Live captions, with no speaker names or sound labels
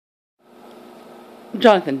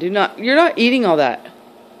Jonathan, do not. You're not eating all that.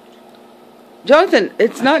 Jonathan,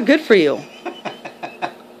 it's not good for you.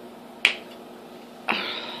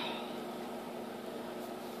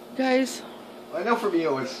 Guys. Well, I know for me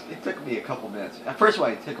it took me a couple minutes. At first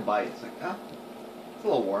when I took a bite, it's like, oh, it's a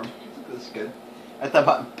little warm. This is good. I thought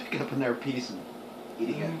about picking up another piece and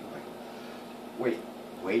eating it. Like,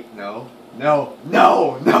 wait, no.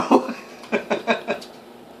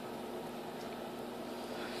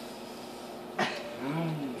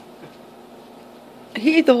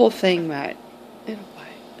 He ate the whole thing, Matt.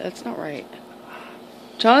 That's not right.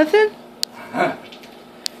 Jonathan?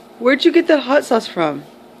 Where'd you get that hot sauce from?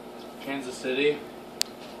 Kansas City.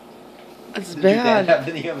 That's Did bad. Did your dad have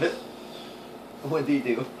any of it? What did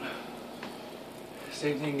he do?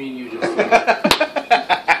 Same thing me and you just did.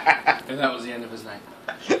 And that was the end of his night.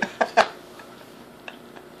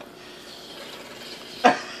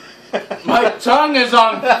 My tongue is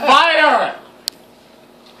on fire!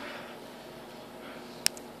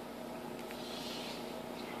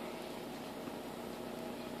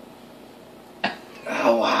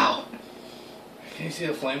 Oh, wow. Can you see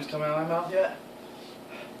the flames coming out of my mouth yet?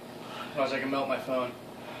 Watch, I can melt my phone.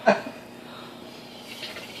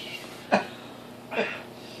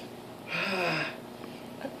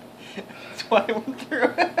 That's why I went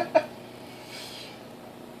through it.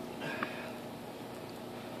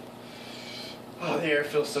 Oh, the air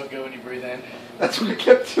feels so good when you breathe in. That's what I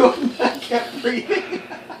kept doing. I kept breathing.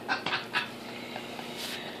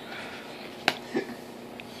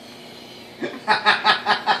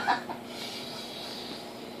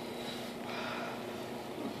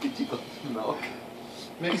 Did you go to milk?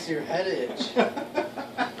 Makes your head itch.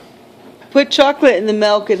 Put chocolate in the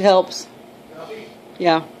milk, it helps.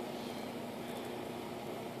 Yeah.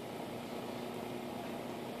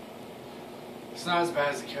 It's not as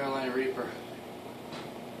bad as the Carolina Reaper.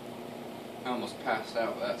 I almost passed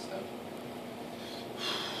out with that stuff.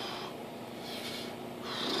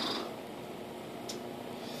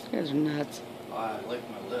 You guys are nuts. Oh, I licked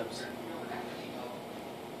my lips.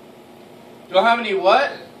 Do I have any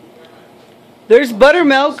what? There's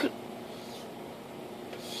buttermilk.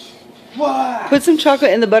 What? Put some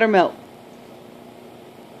chocolate in the buttermilk.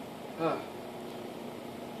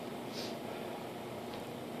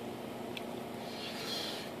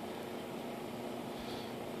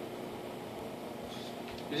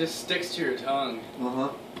 It just sticks to your tongue.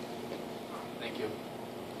 Thank you.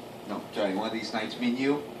 No, Johnny, one of these nights, me and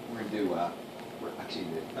you, we're going to do,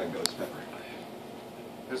 ghost pepper.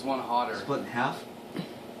 There's one hotter. Split in half?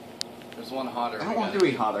 There's one hotter. I don't want to do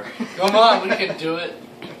any hotter. Come on, we can do it.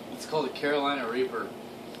 It's called a Carolina Reaper.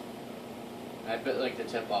 I bit like the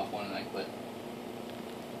tip off one and I quit.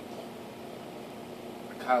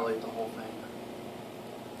 Kyle ate the whole thing.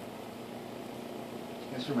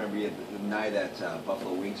 I just remember you had the night at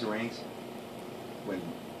Buffalo Wings and Rings when you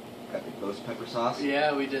got the ghost pepper sauce.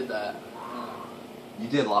 Yeah, we did that. You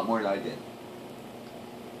did a lot more than I did.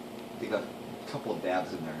 They got a couple of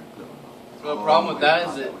dabs in there and put them on. Well, the problem with that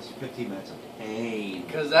is that was 15 minutes of pain.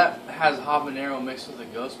 Because that has habanero mixed with the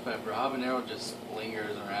ghost pepper. Habanero just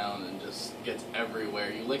lingers around and just gets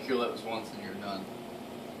everywhere. You lick your lips once and you're done.